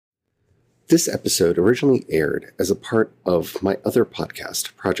This episode originally aired as a part of my other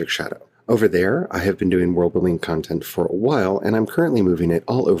podcast, Project Shadow. Over there, I have been doing world-building content for a while, and I'm currently moving it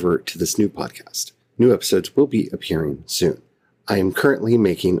all over to this new podcast. New episodes will be appearing soon. I am currently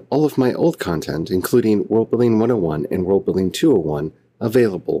making all of my old content, including Worldbuilding 101 and Worldbuilding 201,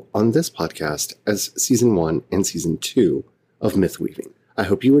 available on this podcast as Season 1 and Season 2 of Mythweaving. I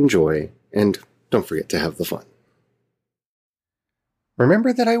hope you enjoy, and don't forget to have the fun.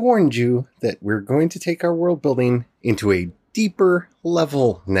 Remember that I warned you that we're going to take our world building into a deeper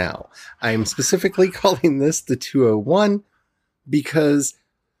level now. I'm specifically calling this the 201 because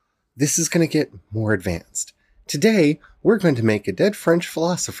this is going to get more advanced. Today, we're going to make a dead French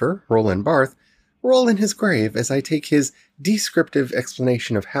philosopher, Roland Barthes, roll in his grave as I take his descriptive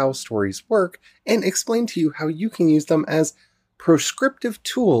explanation of how stories work and explain to you how you can use them as proscriptive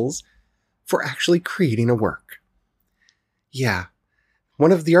tools for actually creating a work. Yeah.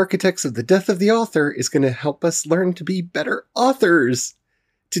 One of the architects of the death of the author is going to help us learn to be better authors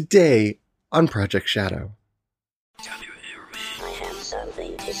today on Project Shadow. I have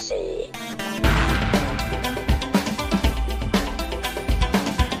something to say.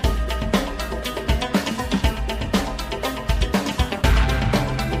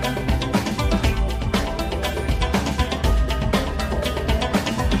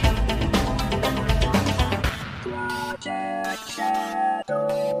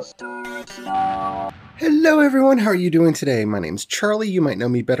 Hello everyone, how are you doing today? My name's Charlie. You might know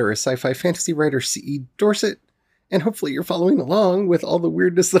me better as sci-fi fantasy writer C.E. Dorset, and hopefully you're following along with all the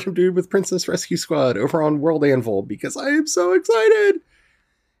weirdness that I'm doing with Princess Rescue Squad over on World Anvil, because I am so excited!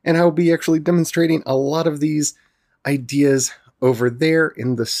 And I'll be actually demonstrating a lot of these ideas over there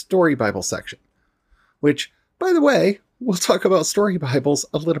in the Story Bible section, which, by the way, we'll talk about Story Bibles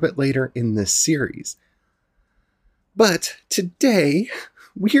a little bit later in this series. But today,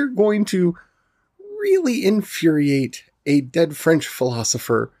 we're going to really infuriate a dead French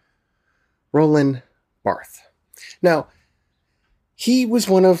philosopher, Roland Barthes. Now, he was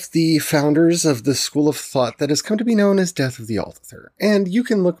one of the founders of the school of thought that has come to be known as Death of the Author. And you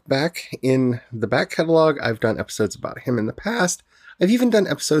can look back in the back catalog. I've done episodes about him in the past. I've even done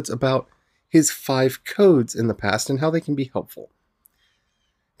episodes about his 5 codes in the past and how they can be helpful.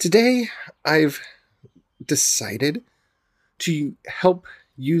 Today, I've decided to help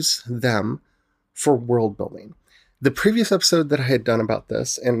use them for world building. The previous episode that I had done about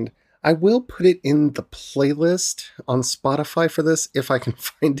this, and I will put it in the playlist on Spotify for this if I can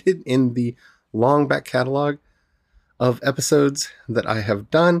find it in the long back catalog of episodes that I have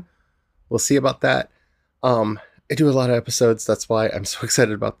done. We'll see about that. I do a lot of episodes. That's why I'm so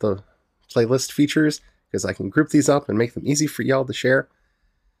excited about the playlist features, because I can group these up and make them easy for y'all to share.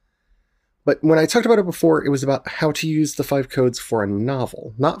 But when I talked about it before, it was about how to use the 5 codes for a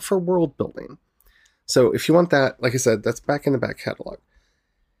novel, not for world building. So if you want that, like I said, that's back in the back catalog.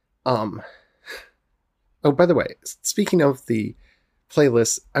 Oh, by the way, speaking of the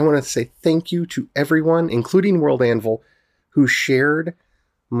playlist, I want to say thank you to everyone, including World Anvil, who shared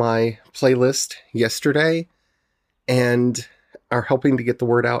my playlist yesterday and are helping to get the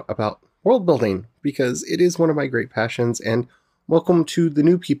word out about world building, because it is one of my great passions. And welcome to the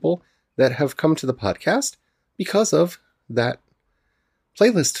new people that have come to the podcast because of that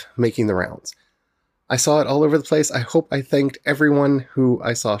playlist making the rounds. I saw it all over the place. I hope I thanked everyone who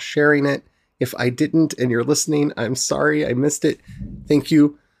I saw sharing it. If I didn't and you're listening, I'm sorry I missed it. Thank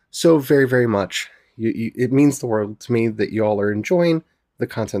you so very, very much. It means the world to me that you all are enjoying the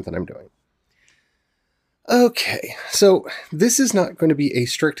content that I'm doing. Okay, so this is not going to be a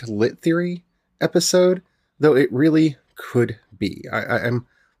strict lit theory episode, though it really could be. I'm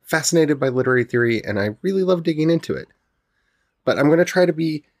fascinated by literary theory, and I really love digging into it. But I'm going to try to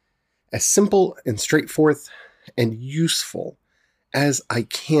be as simple and straightforward and useful as I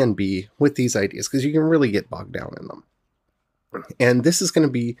can be with these ideas, because you can really get bogged down in them. And this is going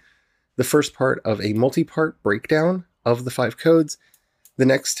to be the first part of a multi-part breakdown of the 5 codes. The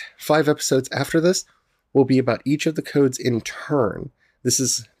next 5 episodes after this will be about each of the codes in turn. This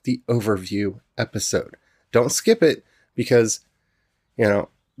is the overview episode. Don't skip it, because,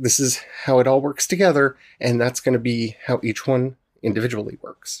 this is how it all works together, and that's going to be how each one individually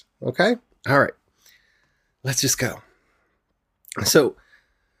works. Okay? All right. Let's just go. So,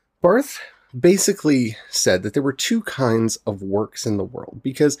 Barthes basically said that there were 2 kinds of works in the world,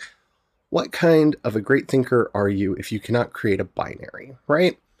 because what kind of a great thinker are you if you cannot create a binary,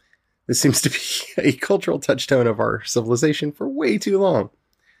 right? This seems to be a cultural touchstone of our civilization for way too long.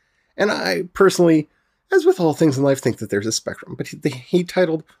 And I personally, as with all things in life, think that there's a spectrum, but he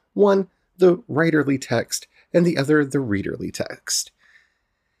titled one the writerly text and the other the readerly text.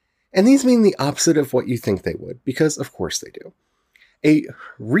 And these mean the opposite of what you think they would, because of course they do. A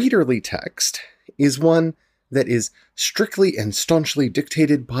readerly text is one that is strictly and staunchly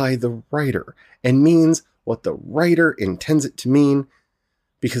dictated by the writer and means what the writer intends it to mean,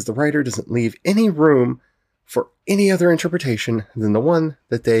 because the writer doesn't leave any room for any other interpretation than the one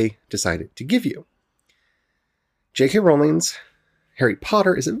that they decided to give you. J.K. Rowling's Harry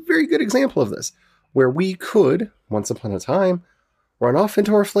Potter is a very good example of this, where we could, once upon a time, run off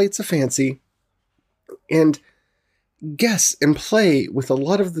into our flights of fancy and guess and play with a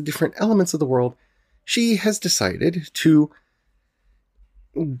lot of the different elements of the world. She has decided to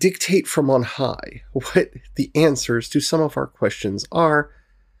dictate from on high what the answers to some of our questions are,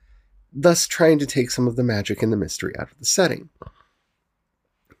 thus trying to take some of the magic and the mystery out of the setting.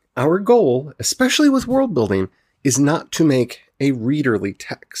 Our goal, especially with world building, is not to make a readerly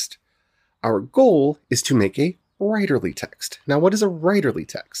text. Our goal is to make a writerly text. Now, what is a writerly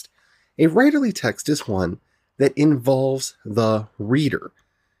text? A writerly text is one that involves the reader,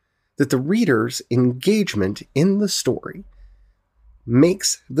 that the reader's engagement in the story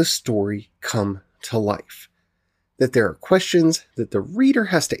makes the story come to life. That there are questions that the reader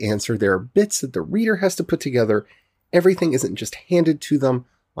has to answer, there are bits that the reader has to put together. Everything isn't just handed to them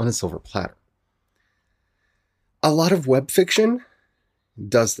on a silver platter. A lot of web fiction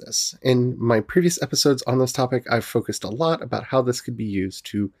does this. In my previous episodes on this topic, I've focused a lot about how this could be used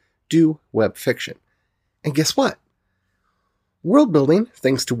to do web fiction. And guess what? World building,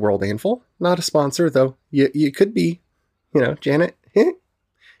 thanks to World Anvil, not a sponsor, though you could be, Janet,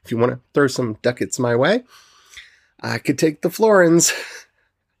 if you want to throw some ducats my way, I could take the florins,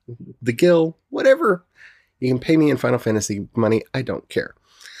 the gill, whatever. You can pay me in Final Fantasy money. I don't care.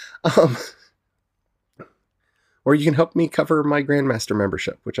 Or you can help me cover my Grandmaster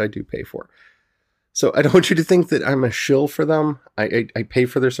membership, which I do pay for. So I don't want you to think that I'm a shill for them. I pay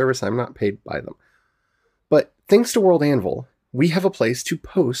for their service. I'm not paid by them. But thanks to World Anvil, we have a place to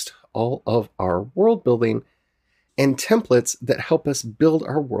post all of our world building and templates that help us build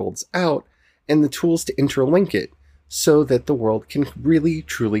our worlds out and the tools to interlink it so that the world can really,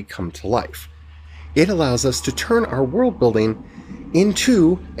 truly come to life. It allows us to turn our world building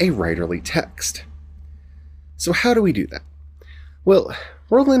into a writerly text. So how do we do that? Well,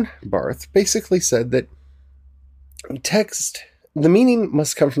 Roland Barthes basically said that text, the meaning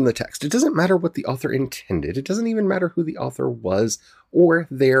must come from the text. It doesn't matter what the author intended. It doesn't even matter who the author was or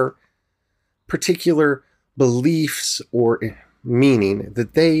their particular beliefs or meaning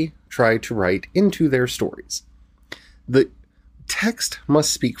that they tried to write into their stories. The text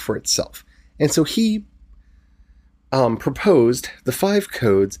must speak for itself. And so he proposed the 5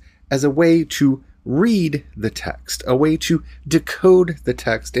 codes as a way to read the text, a way to decode the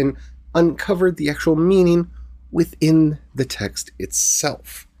text and uncover the actual meaning within the text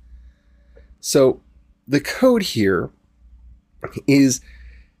itself. So the code here is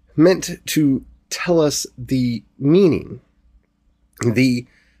meant to tell us the meaning,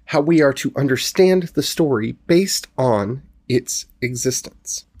 how we are to understand the story based on its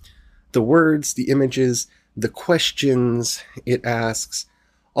existence. The words, the images, the questions it asks,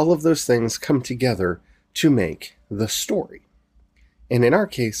 all of those things come together to make the story. And in our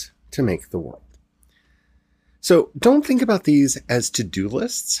case, to make the world. So don't think about these as to-do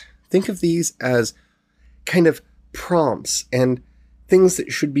lists. Think of these as kind of prompts and things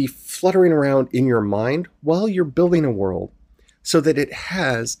that should be fluttering around in your mind while you're building a world so that it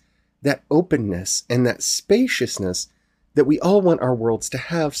has that openness and that spaciousness that we all want our worlds to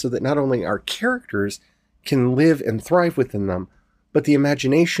have, so that not only our characters can live and thrive within them, but the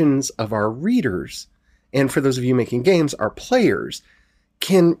imaginations of our readers, and for those of you making games, our players,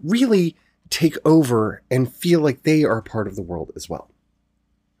 can really take over and feel like they are part of the world as well.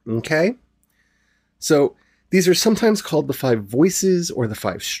 Okay? So these are sometimes called the 5 voices or the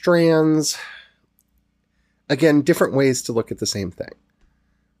 5 strands. Again, different ways to look at the same thing.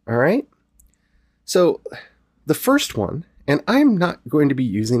 All right? So the first one, and I'm not going to be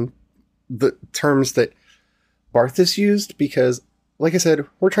using the terms that Barthes used because, like I said,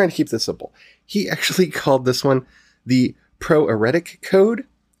 we're trying to keep this simple. He actually called this one the Proeretic Code,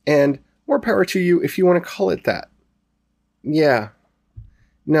 and more power to you if you want to call it that. Yeah.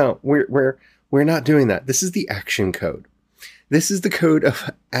 No, we're not doing that. This is the action code. This is the code of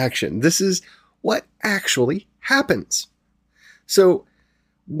action. This is what actually happens. So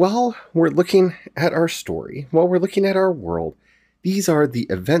while we're looking at our story, while we're looking at our world, these are the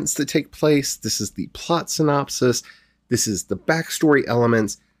events that take place. This is the plot synopsis. This is the backstory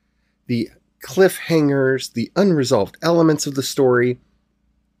elements, the cliffhangers, the unresolved elements of the story.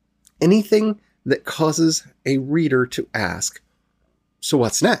 Anything that causes a reader to ask, So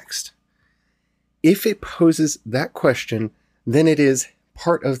what's next? If it poses that question, then it is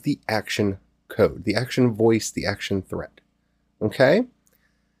part of the action code, the action voice, the action thread. Okay?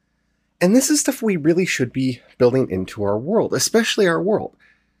 And this is stuff we really should be building into our world, especially our world.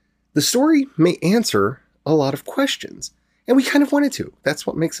 The story may answer a lot of questions, and we kind of want it to. That's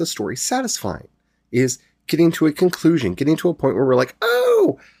what makes a story satisfying, is getting to a conclusion, getting to a point where we're like,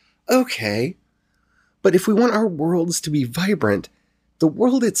 oh, okay. But if we want our worlds to be vibrant, the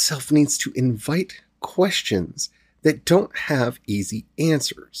world itself needs to invite questions that don't have easy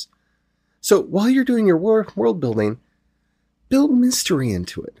answers. So while you're doing your world building, build mystery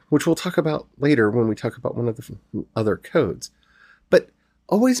into it, which we'll talk about later when we talk about one of the other codes. But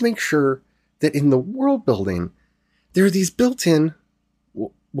always make sure that in the world building, there are these built-in,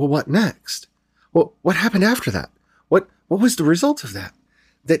 well, what next? Well, what happened after that? What was the result of that?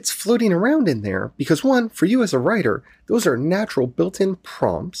 That's floating around in there, because one, for you as a writer, those are natural built-in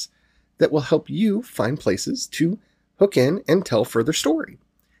prompts that will help you find places to hook in and tell further story.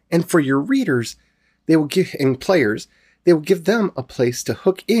 And for your readers, and players, they will give them a place to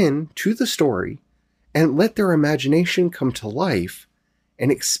hook in to the story and let their imagination come to life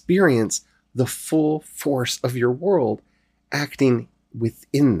and experience the full force of your world acting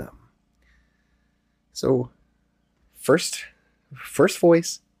within them. So, first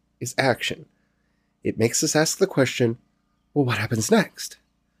voice is action. It makes us ask the question, well, what happens next?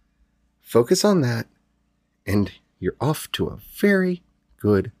 Focus on that, and you're off to a very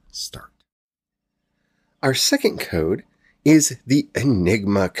good start. Our second code is the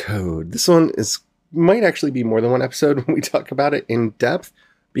Enigma code. This one might actually be more than one episode when we talk about it in depth,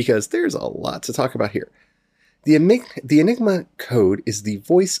 because there's a lot to talk about here. The Enigma code is the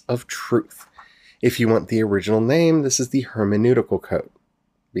voice of truth. If you want the original name, this is the hermeneutical code.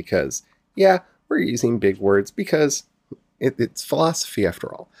 Because, yeah, we're using big words because it's philosophy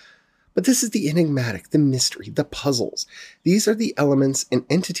after all. But this is the enigmatic, the mystery, the puzzles. These are the elements and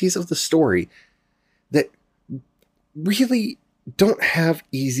entities of the story that really don't have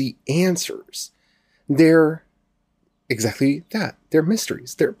easy answers. They're exactly that. They're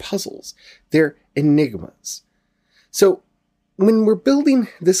mysteries. They're puzzles. They're enigmas. So when we're building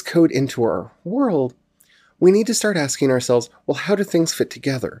this code into our world, we need to start asking ourselves, well, how do things fit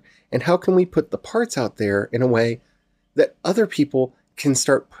together? And how can we put the parts out there in a way that other people can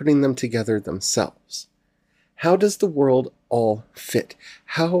start putting them together themselves? How does the world all fit?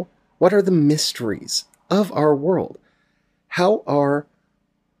 What are the mysteries of our world? How are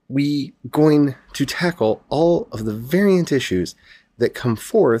we going to tackle all of the variant issues that come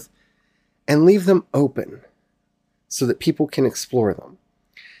forth and leave them open so that people can explore them?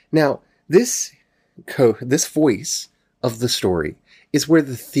 Now, this voice of the story is where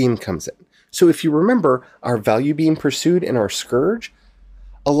the theme comes in. So if you remember our value being pursued and our scourge,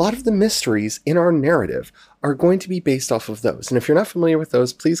 a lot of the mysteries in our narrative are going to be based off of those. And if you're not familiar with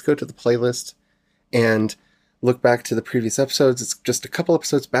those, please go to the playlist and look back to the previous episodes. It's just a couple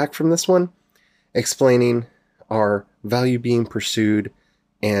episodes back from this one, explaining our value being pursued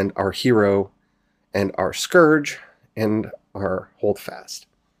and our hero and our scourge and our holdfast.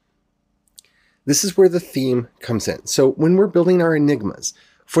 This is where the theme comes in. So when we're building our enigmas,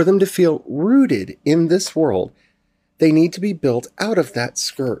 for them to feel rooted in this world, they need to be built out of that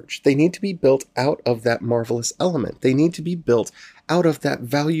scourge. They need to be built out of that marvelous element. They need to be built out of that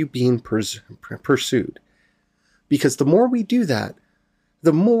value being pursued. Because the more we do that,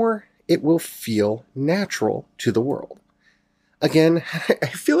 the more it will feel natural to the world. Again, I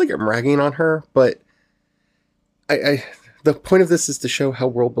feel like I'm ragging on her, but the point of this is to show how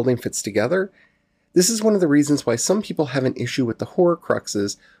world building fits together. This is one of the reasons why some people have an issue with the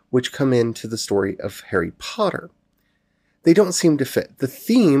Horcruxes which come into the story of Harry Potter. They don't seem to fit. The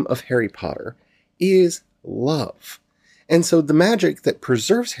theme of Harry Potter is love. And so the magic that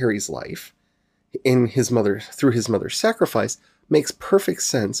preserves Harry's life through his mother's sacrifice makes perfect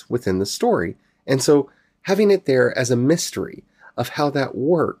sense within the story. And so having it there as a mystery of how that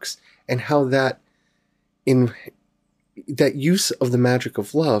works and how that use of the magic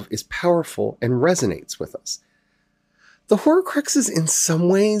of love is powerful and resonates with us. The Horcruxes, in some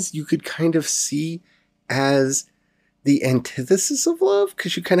ways, you could kind of see as the antithesis of love,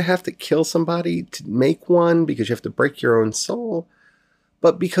 because you kind of have to kill somebody to make one, because you have to break your own soul.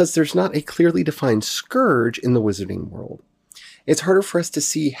 But because there's not a clearly defined scourge in the wizarding world, it's harder for us to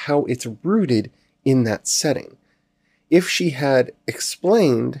see how it's rooted in that setting. If she had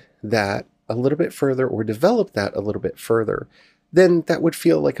explained that a little bit further or developed that a little bit further, then that would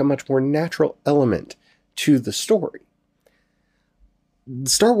feel like a much more natural element to the story.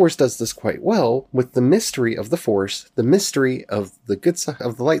 Star Wars does this quite well with the mystery of the Force, the mystery of the good side,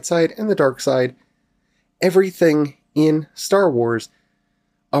 of the light side and the dark side. Everything in Star Wars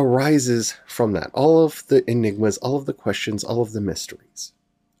arises from that. All of the enigmas, all of the questions, all of the mysteries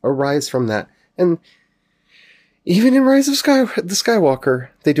arise from that. And even in Rise of the Skywalker,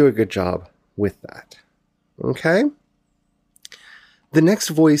 they do a good job with that. Okay? The next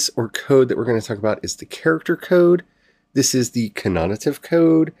voice or code that we're going to talk about is the character code. This is the connotative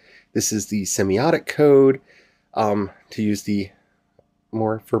code. This is the semiotic code, to use the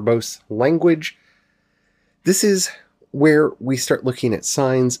more verbose language. This is where we start looking at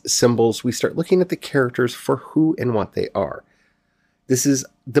signs, symbols. We start looking at the characters for who and what they are. This is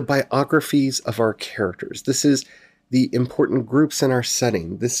the biographies of our characters. This is the important groups in our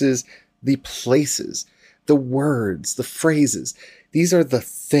setting. This is the places, the words, the phrases. These are the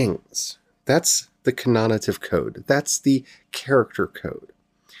things. That's the connotative code. That's the character code.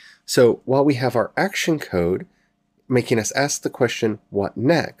 So while we have our action code, making us ask the question, what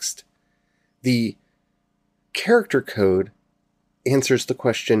next? The character code answers the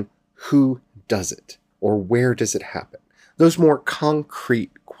question, who does it? Or where does it happen? Those more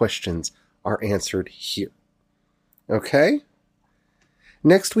concrete questions are answered here. Okay?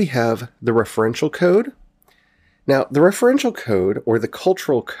 Next we have the referential code. Now, the referential code, or the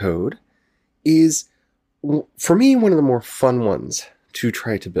cultural code, is, for me, one of the more fun ones to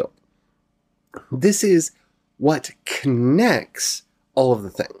try to build. This is what connects all of the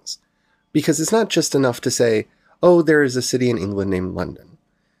things. Because it's not just enough to say, oh, there is a city in England named London.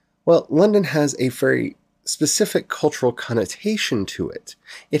 Well, London has a very specific cultural connotation to it.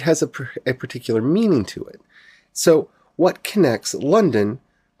 It has a particular meaning to it. So what connects London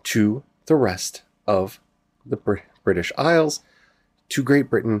to the rest of the British Isles, to Great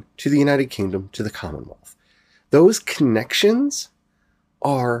Britain, to the United Kingdom, to the Commonwealth? Those connections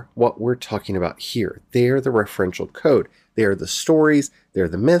are what we're talking about here. They're the referential code. They are the stories, they're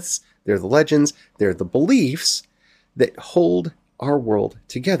the myths, they're the legends, they're the beliefs that hold our world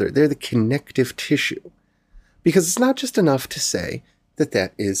together. They're the connective tissue. Because it's not just enough to say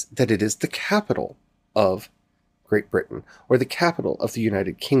that it is the capital of Great Britain or the capital of the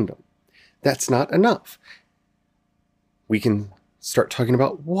United Kingdom. That's not enough. We can start talking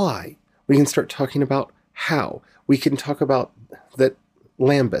about why. We can start talking about how. We can talk about that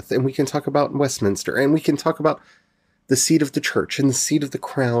Lambeth, and we can talk about Westminster, and we can talk about the seat of the church and the seat of the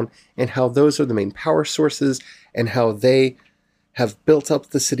crown, and how those are the main power sources, and how they have built up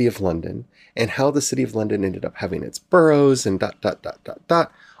the city of London, and how the city of London ended up having its boroughs, and ...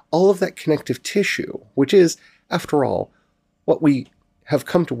 All of that connective tissue, which is, after all, what we have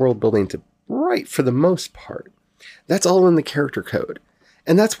come to world building to write for the most part. That's all in the character code.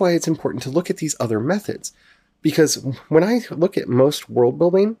 And that's why it's important to look at these other methods. Because when I look at most world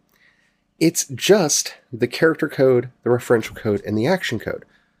building, it's just the character code, the referential code, and the action code.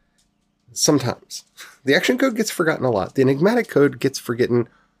 Sometimes. The action code gets forgotten a lot. The enigmatic code gets forgotten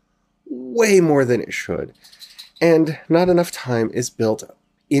way more than it should. And not enough time is built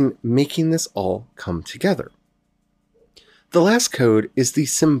in making this all come together. The last code is the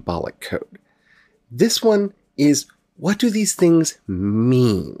symbolic code. This one is, what do these things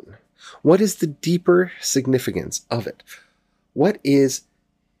mean? What is the deeper significance of it? What is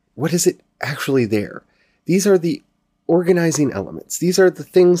it actually there? These are the organizing elements. These are the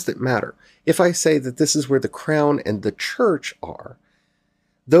things that matter. If I say that this is where the crown and the church are,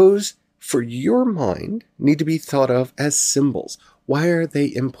 those, for your mind, need to be thought of as symbols. Why are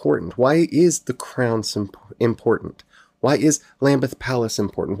they important? Why is the crown important? Why is Lambeth Palace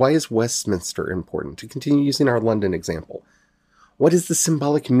important? Why is Westminster important? To continue using our London example. What is the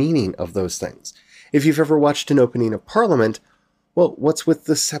symbolic meaning of those things? If you've ever watched an opening of Parliament, well, what's with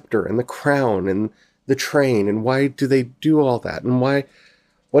the scepter and the crown and the train, and why do they do all that? And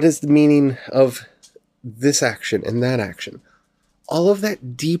what is the meaning of this action and that action? All of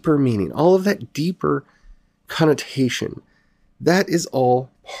that deeper meaning, all of that deeper connotation, that is all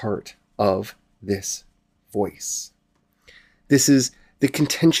part of this voice. This is the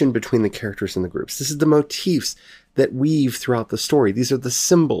contention between the characters and the groups. This is the motifs that weave throughout the story. These are the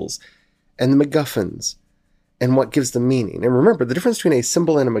symbols and the MacGuffins and what gives them meaning. And remember, the difference between a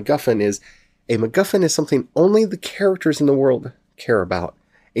symbol and a MacGuffin is something only the characters in the world care about.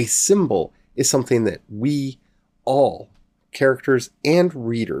 A symbol is something that we all, characters and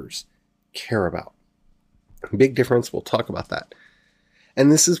readers, care about. Big difference, we'll talk about that.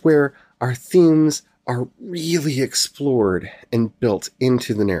 And this is where our themes are really explored and built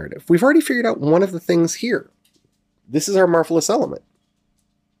into the narrative. We've already figured out one of the things here. This is our marvelous element.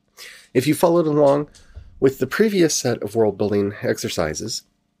 If you followed along with the previous set of world building exercises,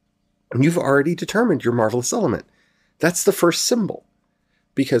 you've already determined your marvelous element. That's the first symbol.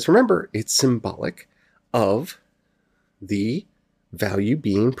 Because remember, it's symbolic of the value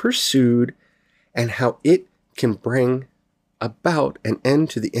being pursued and how it can bring about an end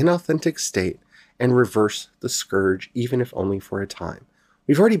to the inauthentic state and reverse the scourge, even if only for a time.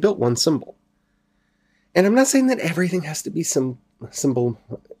 We've already built one symbol. And I'm not saying that everything has to be symbolic.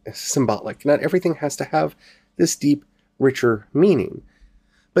 Not everything has to have this deep, richer meaning.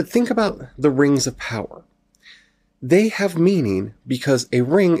 But think about the rings of power. They have meaning because a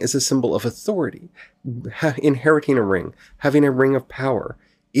ring is a symbol of authority. Inheriting a ring, having a ring of power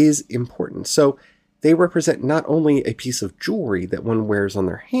is important. So they represent not only a piece of jewelry that one wears on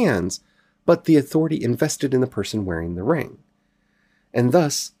their hands, but the authority invested in the person wearing the ring. And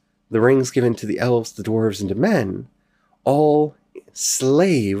thus, the rings given to the elves, the dwarves, and to men, all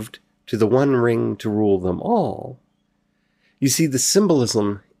slaved to the one ring to rule them all. You see the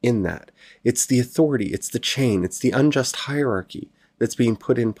symbolism in that. It's the authority, it's the chain, it's the unjust hierarchy that's being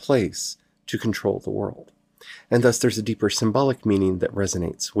put in place to control the world. And thus there's a deeper symbolic meaning that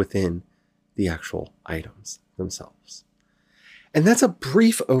resonates within the actual items themselves. And that's a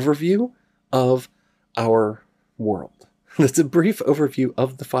brief overview of our world. That's a brief overview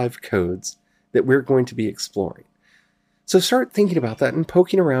of the 5 codes that we're going to be exploring. So start thinking about that and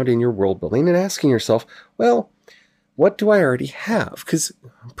poking around in your world building and asking yourself, well, what do I already have? Because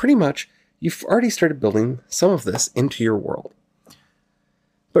pretty much you've already started building some of this into your world.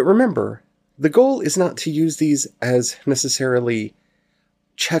 But remember, the goal is not to use these as necessarily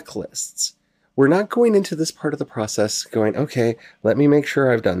checklists. We're not going into this part of the process going, okay, let me make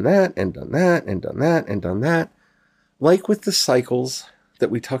sure I've done that and done that and done that and done that. Like with the cycles that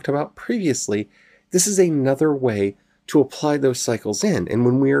we talked about previously, this is another way to apply those cycles in. And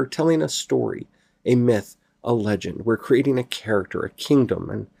when we are telling a story, a myth, a legend, we're creating a character, a kingdom,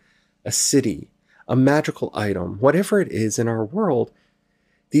 and a city, a magical item, whatever it is in our world,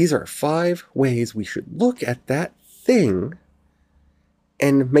 these are 5 ways we should look at that thing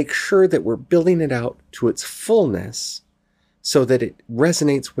and make sure that we're building it out to its fullness so that it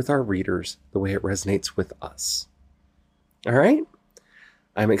resonates with our readers the way it resonates with us. All right?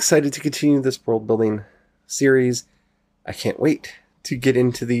 I'm excited to continue this world building series. I can't wait to get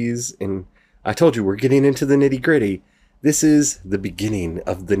into these. And I told you, we're getting into the nitty gritty. This is the beginning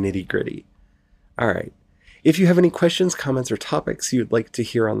of the nitty gritty. All right. If you have any questions, comments, or topics you'd like to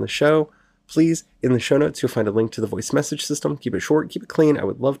hear on the show, please, in the show notes, you'll find a link to the voice message system. Keep it short, keep it clean. I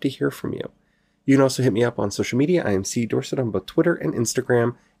would love to hear from you. You can also hit me up on social media. I am C. Dorsett on both Twitter and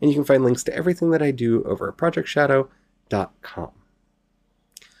Instagram, and you can find links to everything that I do over at projectshadow.com.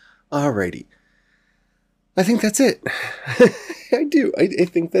 Alrighty. I think that's it. I do. I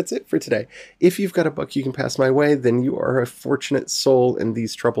think that's it for today. If you've got a book you can pass my way, then you are a fortunate soul in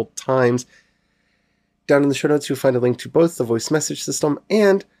these troubled times. Down in the show notes, you'll find a link to both the voice message system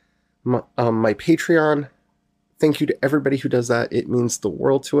and my Patreon. Thank you to everybody who does that. It means the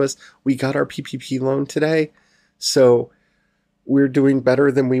world to us. We got our PPP loan today, so we're doing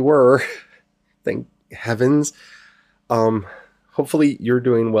better than we were. Thank heavens. Hopefully you're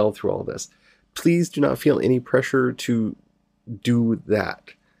doing well through all this. Please do not feel any pressure to do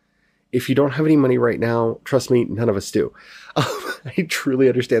that. If you don't have any money right now, trust me, none of us do. I truly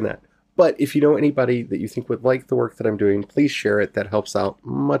understand that. But if you know anybody that you think would like the work that I'm doing, please share it. That helps out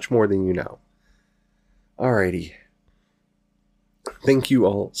much more than you know. Alrighty. Thank you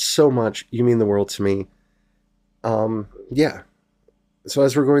all so much. You mean the world to me. Yeah. So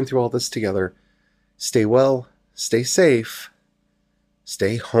as we're going through all this together, stay well, stay safe,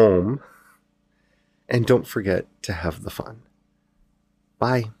 stay home, and don't forget to have the fun.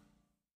 Bye.